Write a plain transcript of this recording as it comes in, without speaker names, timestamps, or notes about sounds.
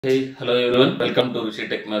Hey, hello everyone. Welcome to Rushi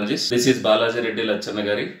Technologies. This is Balaji Reddy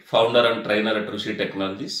Lachannagari, founder and trainer at Rushi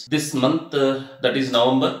Technologies. This month, that is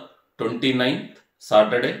November 29th,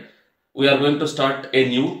 Saturday, we are going to start a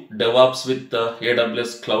new DevOps with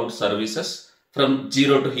AWS Cloud services from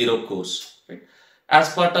Zero to Hero course. Right?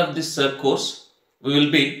 As part of this course, we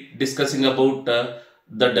will be discussing about the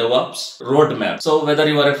DevOps roadmap. So whether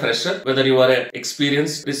you are a fresher, whether you are an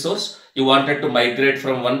experienced resource, you wanted to migrate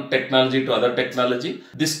from one technology to other technology,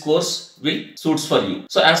 this course will suits for you.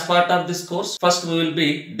 So as part of this course, first we will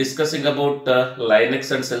be discussing about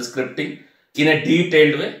Linux and shell scripting in a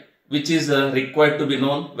detailed way, which is required to be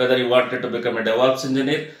known whether you wanted to become a DevOps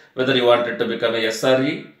engineer, whether you wanted to become a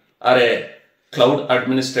SRE or a cloud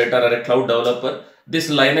administrator or a cloud developer. This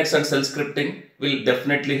Linux and shell scripting will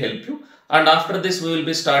definitely help you. And after this, we will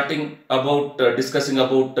be starting about discussing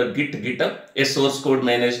about GitHub, a source code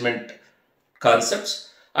management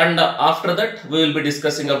concepts. And after that, we will be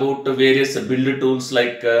discussing about various build tools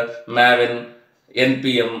like Maven,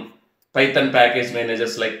 NPM, Python package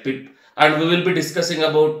managers like pip. And we will be discussing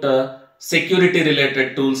about security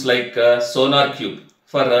related tools like SonarQube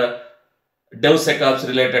for DevSecOps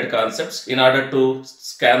related concepts in order to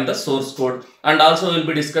scan the source code, and also we will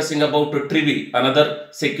be discussing about Trivy, another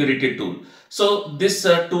security tool. So these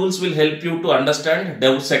tools will help you to understand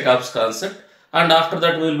DevSecOps concept, and after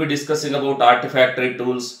that we will be discussing about Artifactory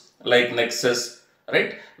tools like Nexus,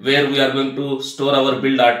 right, where we are going to store our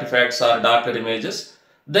build artifacts or Docker images.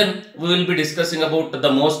 Then we will be discussing about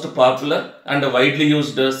the most popular and widely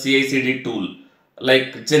used CI/CD tool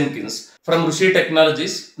like Jenkins. From Rushi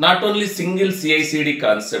Technologies, not only single CI/CD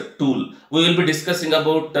concept tool, we will be discussing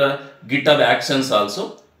about GitHub Actions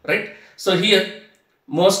also, right? So here,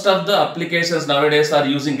 most of the applications nowadays are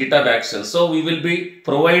using GitHub Actions. So we will be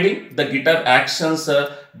providing the GitHub Actions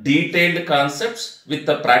detailed concepts with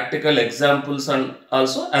the practical examples and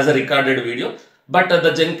also as a recorded video. But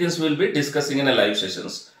the Jenkins will be discussing in a live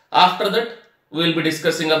sessions. After that, we will be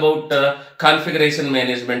discussing about configuration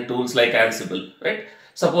management tools like Ansible, right?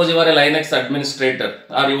 Suppose you are a Linux administrator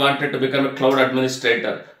or you wanted to become a cloud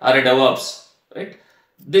administrator or a DevOps, right?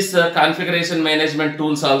 This configuration management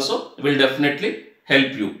tools also will definitely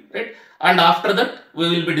help you, right? And after that, we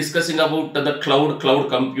will be discussing about the cloud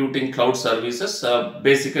computing, cloud services,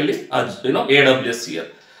 basically, AWS here.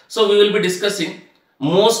 So we will be discussing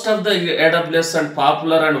most of the AWS and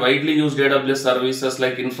popular and widely used AWS services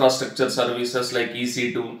like infrastructure services like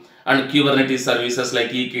EC2 and Kubernetes services like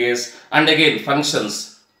EKS, and again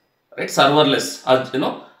functions, right, serverless,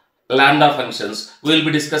 Lambda functions. We will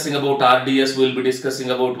be discussing about RDS, we will be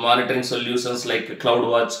discussing about monitoring solutions like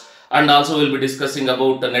CloudWatch, and also we will be discussing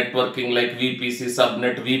about the networking like VPC,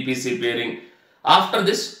 subnet, VPC pairing. After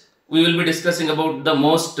this, we will be discussing about the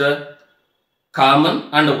most common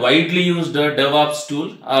and widely used DevOps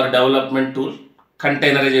tool or development tool,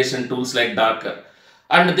 containerization tools like Docker.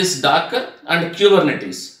 And this Docker and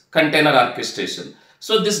Kubernetes, container orchestration.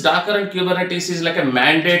 So this Docker and Kubernetes is like a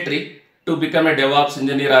mandatory to become a DevOps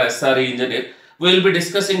engineer or SRE engineer. We will be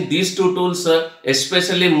discussing these two tools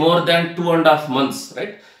especially more than 2.5 months,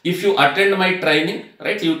 right? If you attend my training,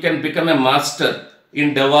 right, you can become a master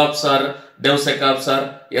in DevOps or DevSecOps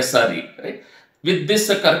or SRE, right? With this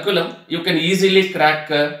curriculum, you can easily crack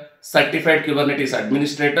certified Kubernetes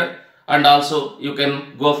administrator, and also you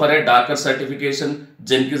can go for a Docker certification,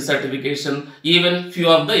 Jenkins certification, even few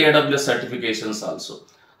of the AWS certifications also.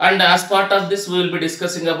 And as part of this, we will be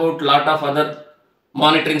discussing about lot of other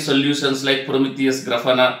monitoring solutions like Prometheus,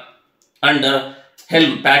 Grafana, and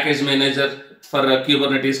Helm package manager for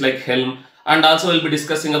Kubernetes like Helm. And also we will be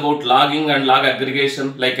discussing about logging and log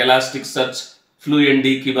aggregation like Elasticsearch,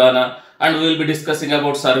 Fluentd, Kibana. And we will be discussing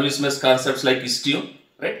about service mesh concepts like Istio,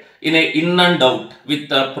 right? In and out with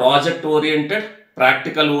project oriented,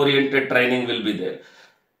 practical oriented training will be there.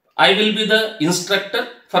 I will be the instructor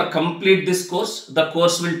for complete this course. The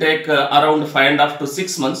course will take around 5.5 to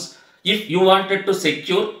 6 months. If you wanted to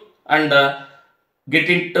secure and get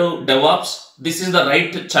into DevOps, this is the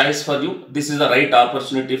right choice for you. This is the right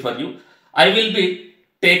opportunity for you. I will be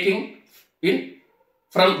taking in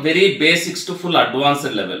from very basics to full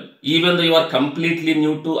advanced level. Even though you are completely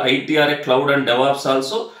new to IT or a cloud and DevOps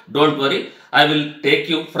also, don't worry. I will take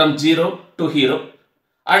you from zero to hero.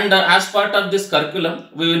 And as part of this curriculum,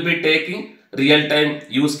 we will be taking real-time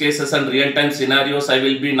use cases and real-time scenarios. I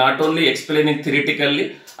will be not only explaining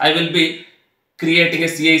theoretically, I will be creating a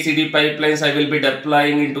CI/CD pipelines. I will be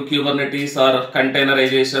deploying into Kubernetes or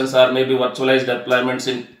containerizations or maybe virtualized deployments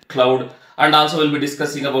in cloud. And also we'll be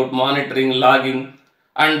discussing about monitoring, logging,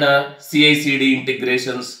 and CI/CD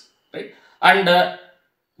integrations, right? And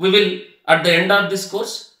we will, at the end of this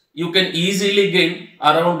course, you can easily gain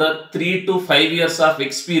around 3 to 5 years of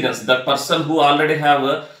experience. The person who already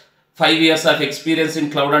have 5 years of experience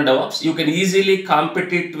in cloud and DevOps, you can easily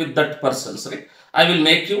compete with that person, right? I will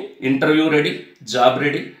make you interview ready, job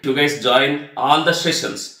ready. You guys join all the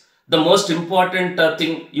sessions. The most important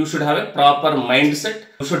thing, you should have a proper mindset.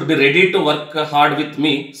 You should be ready to work hard with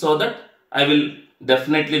me, so that I will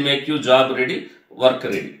definitely make you job ready, work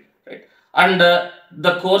ready, right? And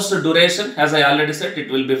the course duration, as I already said, it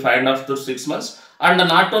will be 5.5 to 6 months. And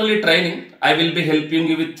not only training, I will be helping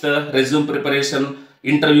you with resume preparation,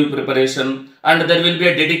 interview preparation, and there will be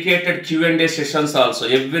a dedicated Q&A sessions also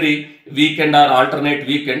every weekend or alternate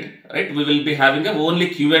weekend, right? We will be having a only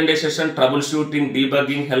Q&A session, troubleshooting,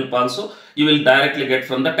 debugging help also you will directly get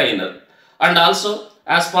from the trainer. And also,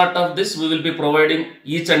 as part of this, we will be providing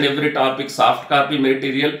each and every topic soft copy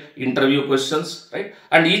material, interview questions, right?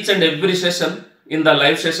 And each and every session, in the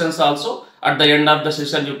live sessions also, at the end of the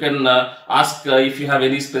session, you can ask if you have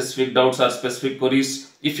any specific doubts or specific queries.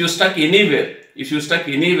 If you stuck anywhere,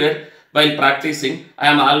 while practicing, I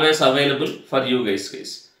am always available for you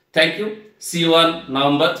guys. Thank you. See you on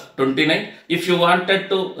November 29. If you wanted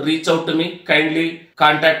to reach out to me, kindly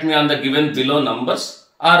contact me on the given below numbers,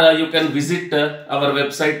 or you can visit our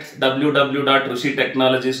website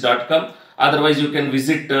www.rushitechnologies.com. Otherwise, you can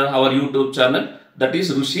visit our YouTube channel, that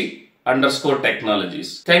is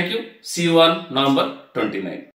Rushi_Technologies. Thank you. See you on November 29.